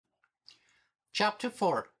Chapter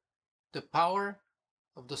 4: The Power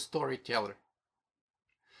of the Storyteller.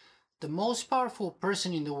 The most powerful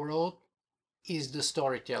person in the world is the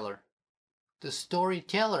storyteller. The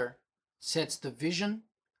storyteller sets the vision,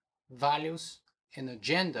 values, and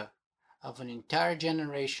agenda of an entire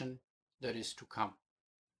generation that is to come.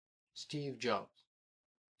 Steve Jobs.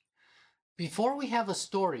 Before we have a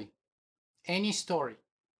story, any story,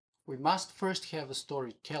 we must first have a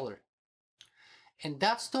storyteller. And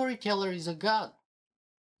that storyteller is a god,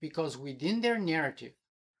 because within their narrative,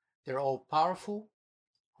 they're all powerful,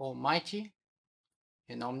 almighty,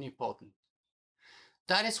 and omnipotent.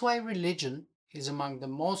 That is why religion is among the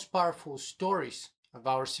most powerful stories of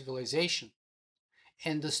our civilization.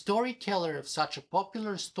 And the storyteller of such a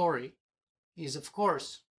popular story is, of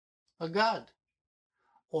course, a god,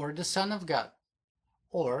 or the Son of God,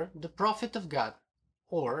 or the Prophet of God,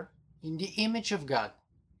 or in the image of God.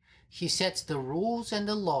 He sets the rules and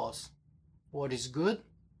the laws, what is good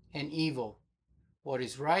and evil, what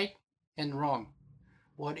is right and wrong,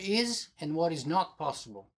 what is and what is not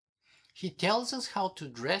possible. He tells us how to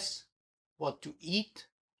dress, what to eat,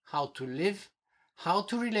 how to live, how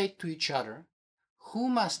to relate to each other, who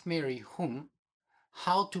must marry whom,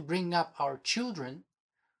 how to bring up our children,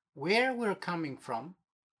 where we're coming from,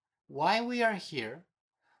 why we are here,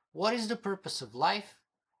 what is the purpose of life,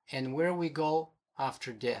 and where we go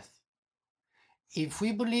after death. If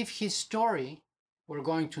we believe his story, we're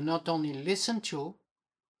going to not only listen to,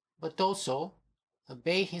 but also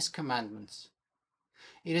obey his commandments.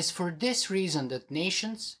 It is for this reason that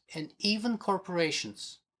nations and even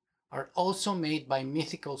corporations are also made by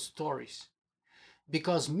mythical stories,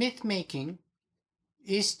 because myth-making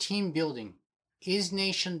is team building, is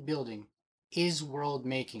nation building, is world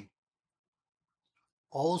making.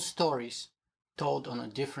 All stories told on a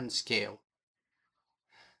different scale.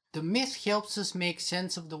 The myth helps us make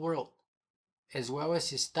sense of the world, as well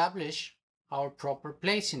as establish our proper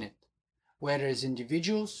place in it, whether as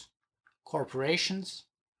individuals, corporations,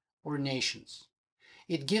 or nations.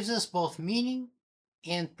 It gives us both meaning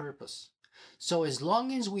and purpose. So as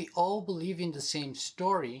long as we all believe in the same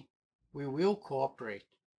story, we will cooperate,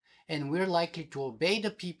 and we're likely to obey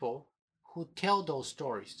the people who tell those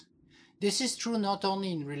stories. This is true not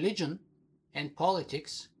only in religion and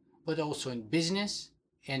politics, but also in business,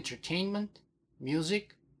 entertainment,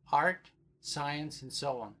 music, art, science, and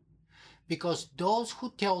so on. Because those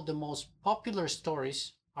who tell the most popular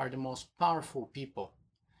stories are the most powerful people.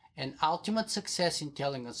 And ultimate success in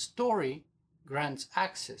telling a story grants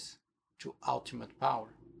access to ultimate power.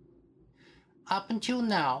 Up until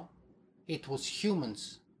now, it was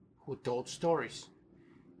humans who told stories.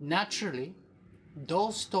 Naturally,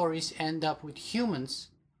 those stories end up with humans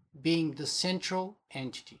being the central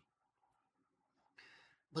entity.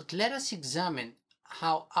 But let us examine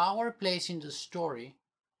how our place in the story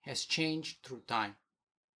has changed through time.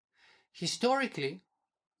 Historically,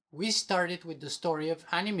 we started with the story of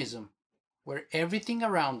animism, where everything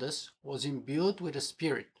around us was imbued with a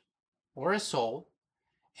spirit, or a soul,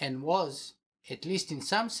 and was, at least in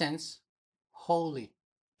some sense, holy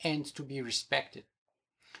and to be respected.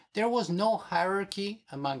 There was no hierarchy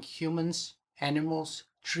among humans, animals,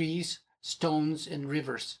 trees, stones, and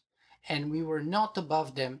rivers, and we were not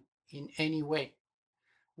above them in any way.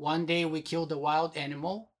 One day we killed a wild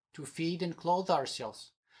animal to feed and clothe ourselves.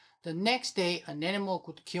 The next day an animal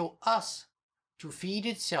could kill us to feed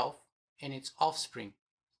itself and its offspring.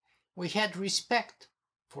 We had respect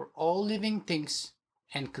for all living things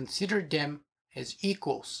and considered them as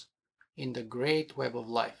equals in the great web of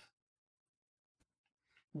life.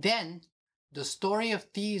 Then the story of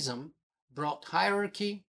theism brought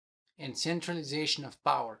hierarchy and centralization of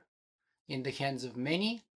power in the hands of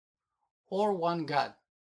many or one God.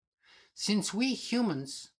 Since we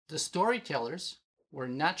humans, the storytellers, were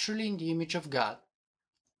naturally in the image of God,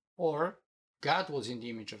 or God was in the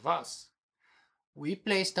image of us, we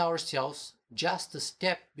placed ourselves just a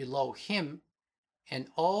step below him, and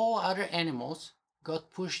all other animals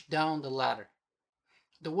got pushed down the ladder.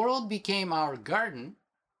 The world became our garden,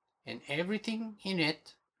 and everything in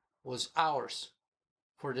it was ours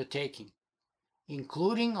for the taking,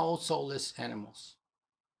 including all soulless animals.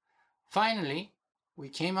 Finally, we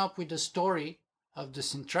came up with the story of the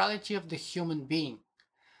centrality of the human being,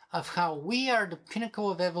 of how we are the pinnacle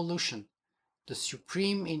of evolution, the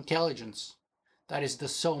supreme intelligence, that is the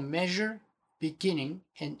sole measure, beginning,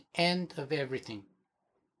 and end of everything,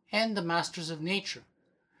 and the masters of nature.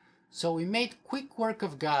 So we made quick work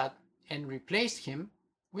of God and replaced him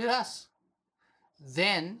with us.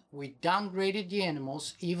 Then we downgraded the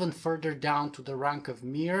animals even further down to the rank of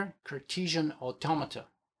mere Cartesian automata,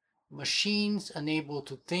 machines unable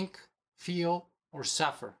to think, feel, or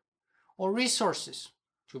suffer, or resources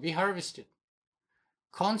to be harvested.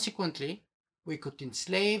 Consequently, we could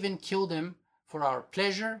enslave and kill them for our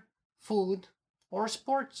pleasure, food, or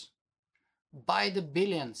sports, by the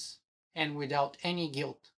billions and without any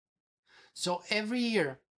guilt. So every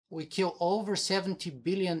year we kill over 70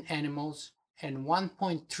 billion animals and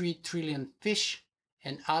 1.3 trillion fish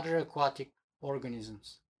and other aquatic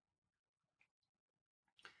organisms.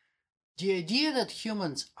 The idea that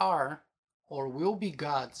humans are or will be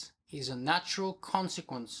gods is a natural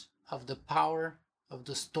consequence of the power of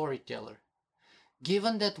the storyteller.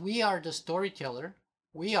 Given that we are the storyteller,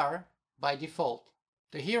 we are, by default,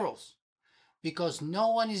 the heroes, because no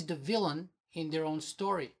one is the villain in their own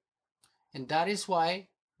story. And that is why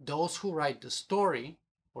those who write the story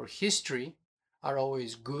or history are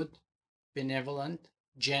always good, benevolent,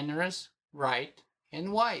 generous, right,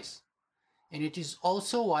 and wise. And it is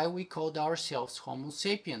also why we called ourselves Homo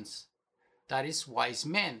sapiens, that is, wise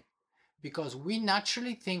men, because we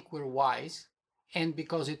naturally think we're wise, and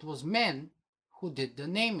because it was men who did the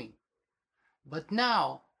naming. But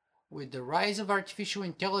now, with the rise of artificial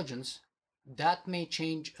intelligence, that may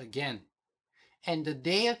change again. And the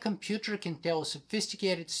day a computer can tell a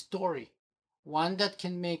sophisticated story, one that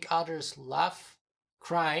can make others laugh,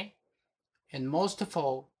 cry, and most of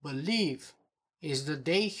all, believe, is the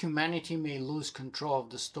day humanity may lose control of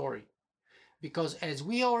the story. Because as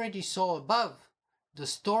we already saw above, the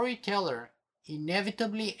storyteller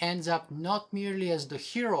inevitably ends up not merely as the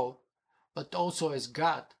hero, but also as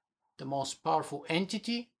God, the most powerful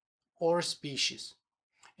entity or species.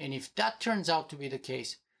 And if that turns out to be the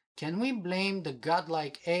case, can we blame the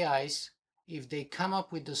godlike AIs if they come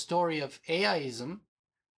up with the story of AIism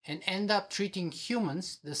and end up treating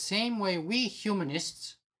humans the same way we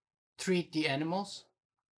humanists treat the animals?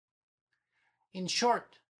 In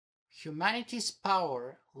short, humanity's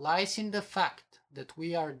power lies in the fact that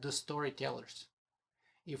we are the storytellers.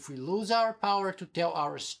 If we lose our power to tell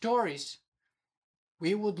our stories,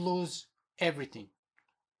 we would lose everything.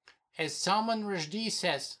 As Salman Rushdie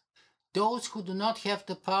says, those who do not have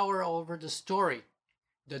the power over the story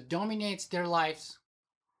that dominates their lives,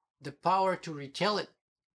 the power to retell it,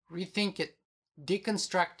 rethink it,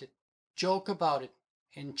 deconstruct it, joke about it,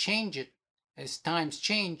 and change it as times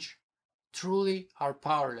change, truly are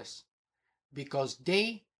powerless, because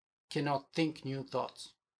they cannot think new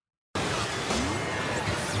thoughts.